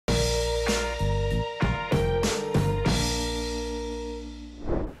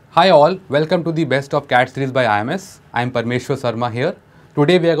Hi all, welcome to the Best of CAT series by IMS. I am Parmeshwar Sharma here.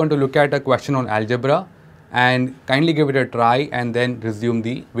 Today we are going to look at a question on algebra and kindly give it a try and then resume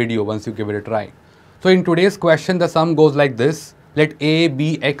the video once you give it a try. So in today's question the sum goes like this. Let a,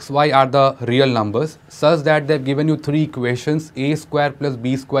 b, x, y are the real numbers such that they have given you three equations. A square plus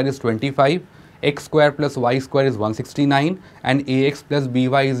b square is 25, x square plus y square is 169 and ax plus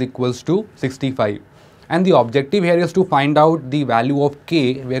by is equals to 65. And the objective here is to find out the value of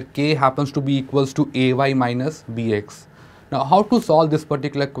k, where k happens to be equals to ay minus bx. Now how to solve this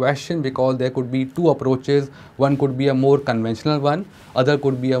particular question, because there could be two approaches. One could be a more conventional one, other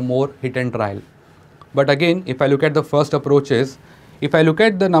could be a more hit and trial. But again, if I look at the first approaches, if I look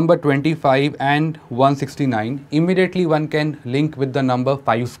at the number 25 and 169, immediately one can link with the number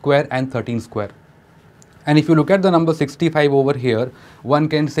 5 square and 13 square. And if you look at the number 65 over here, one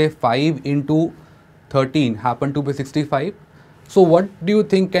can say 5 into 13 happen to be 65. So what do you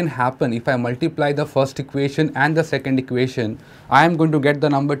think can happen if I multiply the first equation and the second equation? I am going to get the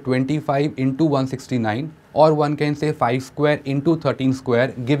number 25 into 169, or one can say 5 square into 13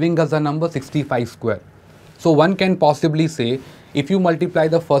 square, giving us a number 65 square. So one can possibly say if you multiply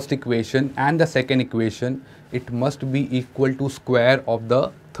the first equation and the second equation, it must be equal to square of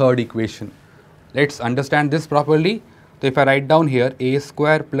the third equation. Let's understand this properly. So if I write down here a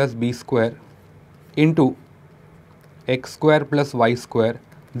square plus b square into x square plus y square,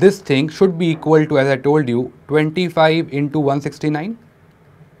 this thing should be equal to, as I told you, 25 into 169,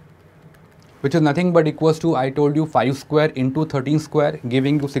 which is nothing but equals to, I told you, 5 square into 13 square,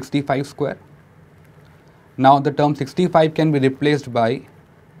 giving you 65 square. Now the term 65 can be replaced by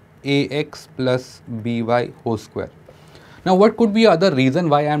ax plus by whole square. Now what could be other reason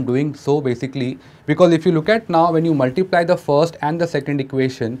why I am doing so? Basically because if you look at now, when you multiply the first and the second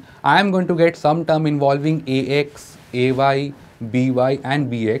equation, I am going to get some term involving ax, ay, by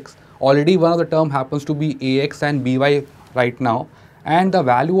and bx. Already one of the term happens to be ax and by right now, and the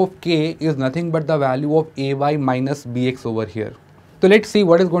value of k is nothing but the value of ay minus bx over here. So let's see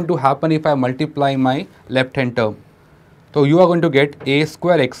what is going to happen if I multiply my left hand term. So you are going to get a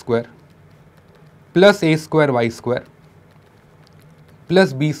square x square plus a square y square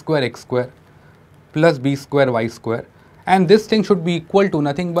plus b square x square plus b square y square, and this thing should be equal to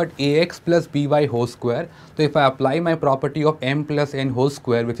nothing but ax plus by whole square. So if I apply my property of m plus n whole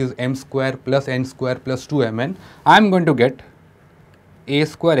square, which is m square plus n square plus 2mn, I am going to get a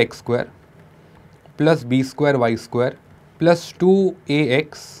square x square plus b square y square plus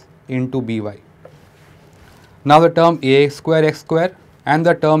 2ax into by. Now the term ax square x square and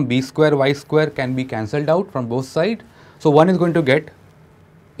the term b square y square can be cancelled out from both sides. So one is going to get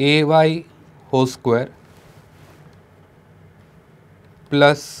ay whole square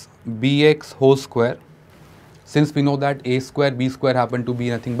plus bx whole square, since we know that a square b square happen to be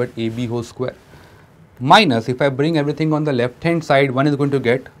nothing but ab whole square, minus, if I bring everything on the left hand side, one is going to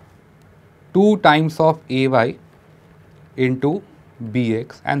get 2 times of ay into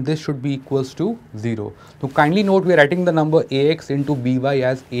bx, and this should be equals to 0. So kindly note, we are writing the number ax into by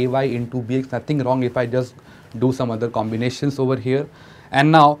as ay into bx, nothing wrong if I just do some other combinations over here. And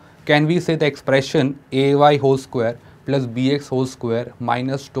now can we say the expression ay whole square plus bx whole square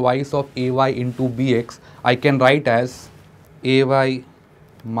minus twice of ay into bx, I can write as ay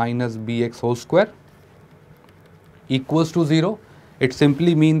minus bx whole square equals to 0. It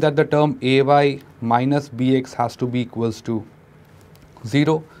simply means that the term ay minus bx has to be equals to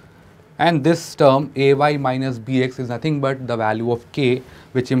 0, and this term ay minus bx is nothing but the value of k,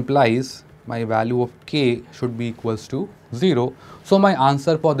 which implies my value of k should be equals to 0. So my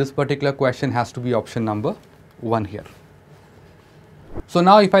answer for this particular question has to be option number 1 here. So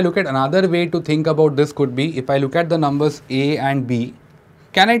now if I look at another way to think about this, could be if I look at the numbers a and b,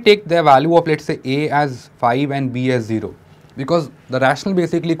 can I take the value of, let's say, a as 5 and b as 0? Because the rationale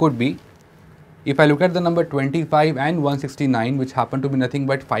basically could be, if I look at the number 25 and 169, which happen to be nothing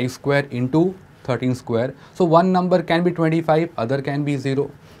but 5 square into 13 square, so one number can be 25, other can be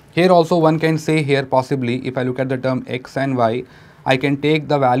 0. Here also one can say here possibly, if I look at the term x and y, I can take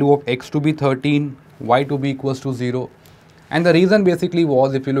the value of x to be 13, y to be equals to 0. And the reason basically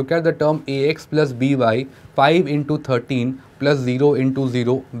was, if you look at the term ax plus by, 5 into 13 plus 0 into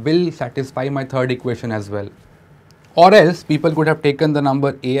 0 will satisfy my third equation as well. Or else people could have taken the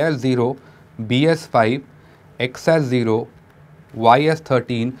number a as 0, b as 5, x as 0, y as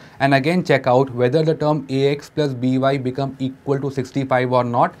 13, and again check out whether the term ax plus by become equal to 65 or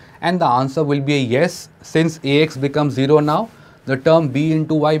not, and the answer will be a yes. Since ax becomes 0 now, the term b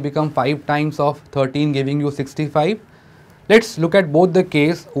into y become 5 times of 13, giving you 65. Let's look at both the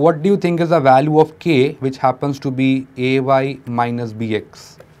case. What do you think is the value of k, which happens to be ay minus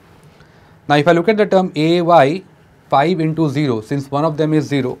bx? Now if I look at the term ay, 5 into 0, since one of them is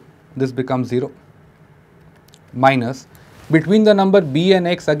 0, this becomes 0, minus, between the number b and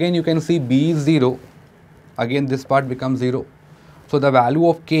x, again you can see b is 0, again this part becomes 0. So the value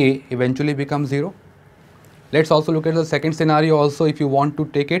of k eventually becomes 0. Let's also look at the second scenario also if you want to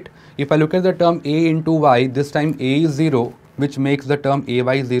take it. If I look at the term a into y, this time a is 0, which makes the term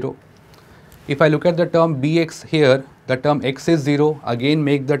ay 0. If I look at the term bx here, the term x is 0, again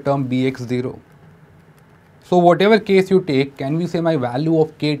make the term bx 0. So whatever case you take, can we say my value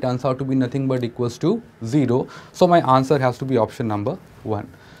of k turns out to be nothing but equals to 0. So my answer has to be option number 1.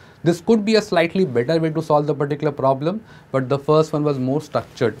 This could be a slightly better way to solve the particular problem, but the first one was more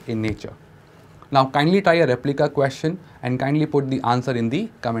structured in nature. Now kindly try a replica question and kindly put the answer in the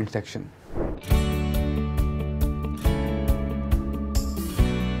comment section.